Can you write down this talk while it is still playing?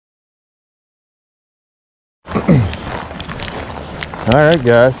All right,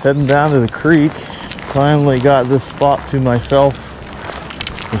 guys, heading down to the creek. Finally got this spot to myself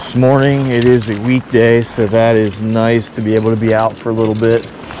this morning. It is a weekday, so that is nice to be able to be out for a little bit.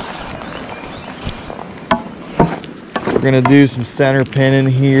 We're gonna do some center pinning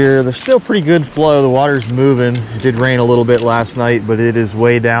here. There's still pretty good flow. The water's moving. It did rain a little bit last night, but it is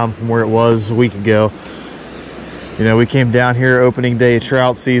way down from where it was a week ago. You know, we came down here opening day of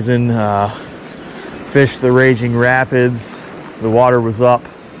trout season, fished the raging rapids. The water was up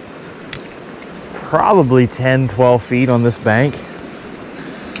probably 10-12 feet on this bank,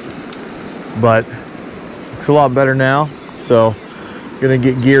 but looks a lot better now. So gonna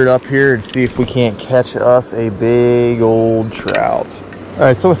get geared up here and see if we can't catch us a big old trout. All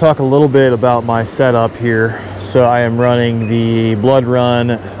right, so we'll talk a little bit about my setup here. So I am running the Blood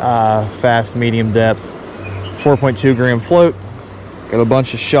Run fast medium depth 4.2 gram float. Got a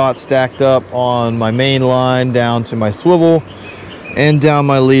bunch of shots stacked up on my main line down to my swivel and down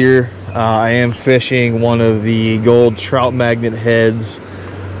my leader. I am fishing one of the gold trout magnet heads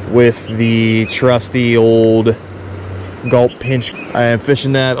with the trusty old gulp pinch. I am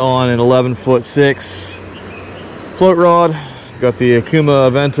fishing that on an 11'6" float rod. Got the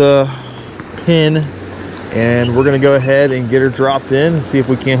Akuma Aventa pin, and we're gonna go ahead and get her dropped in and see if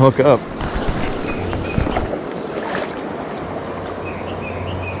we can't hook up.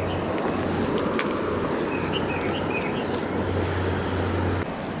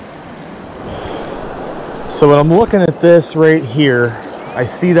 So when I'm looking at this right here, I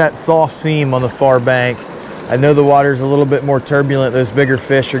see that soft seam on the far bank. I know the water's a little bit more turbulent. Those bigger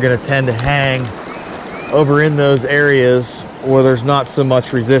fish are going to tend to hang over in those areas where there's not so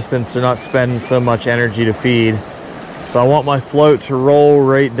much resistance. They're not spending so much energy to feed. So I want my float to roll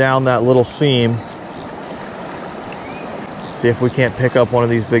right down that little seam. See if we can't pick up one of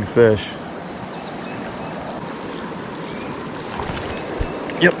these big fish.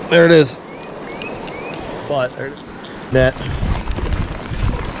 Yep, there it is. But there's net.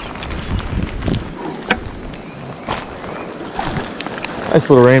 Nice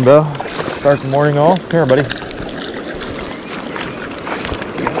little rainbow. Start the morning off. Here, buddy. Get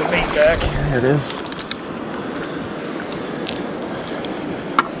the bait back. Here it is.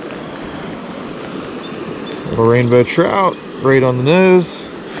 Little rainbow trout right on the nose.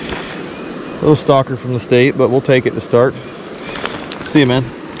 A little stalker from the state, but we'll take it to start. See you, man.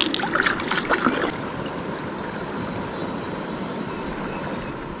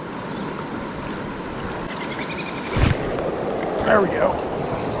 There we go.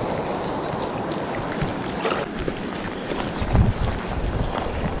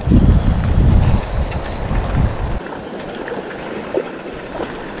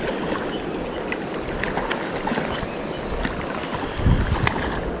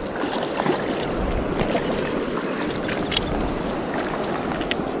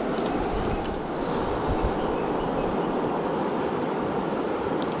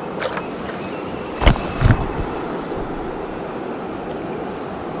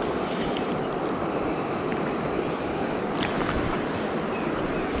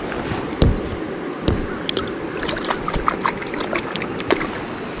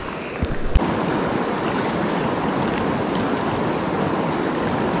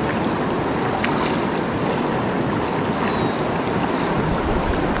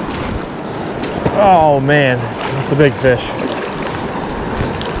 Oh man, that's a big fish.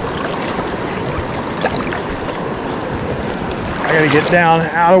 I gotta get down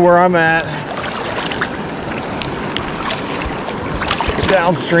out of where I'm at. Get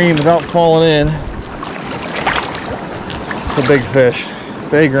downstream without falling in. It's a big fish,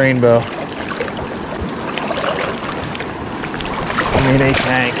 big rainbow. I mean a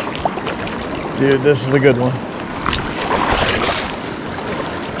tank. Dude, this is a good one.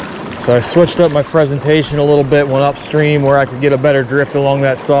 So I switched up my presentation a little bit, went upstream where I could get a better drift along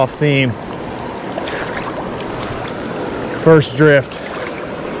that soft seam. First drift.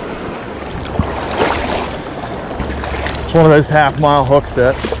 It's one of those half-mile hook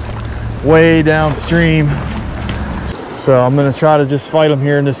sets, way downstream. So I'm gonna try to just fight him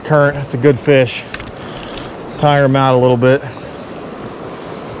here in this current. That's a good fish. Tire him out a little bit.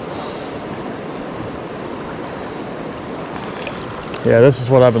 Yeah, this is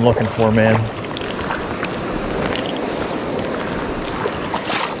what I've been looking for, man.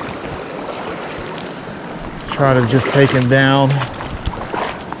 Try to just take him down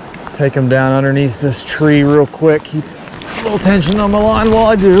underneath this tree real quick. Keep a little tension on my line while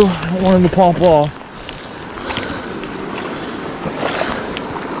I do. I don't want him to pop off.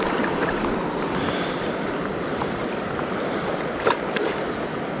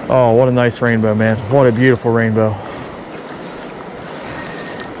 Oh, what a nice rainbow, man. What a beautiful rainbow.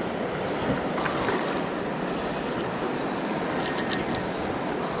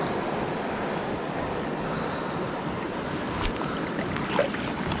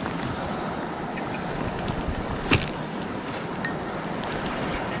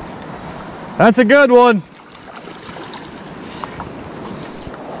 That's a good one.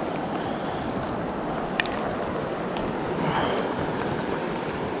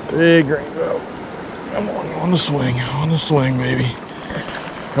 Big rainbow. Come on the swing, baby.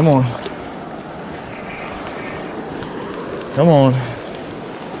 Come on. Come on.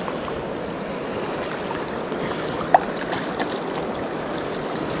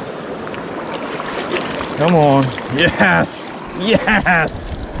 Come on. Yes. Yes.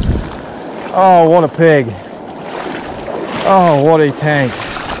 Oh, what a pig. Oh, what a tank.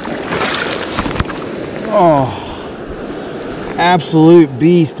 Oh, absolute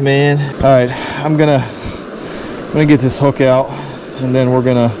beast, man. All right, I'm gonna get this hook out, and then we're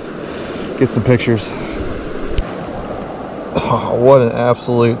gonna get some pictures. Oh, what an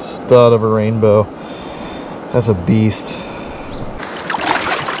absolute stud of a rainbow. That's a beast.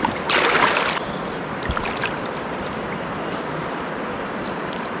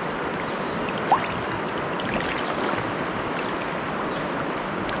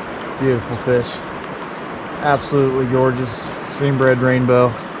 Beautiful fish. Absolutely gorgeous. Stream bred rainbow.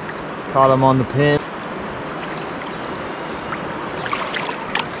 Caught him on the pin.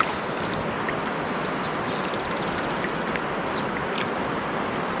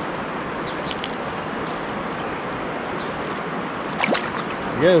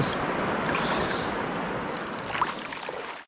 There he goes.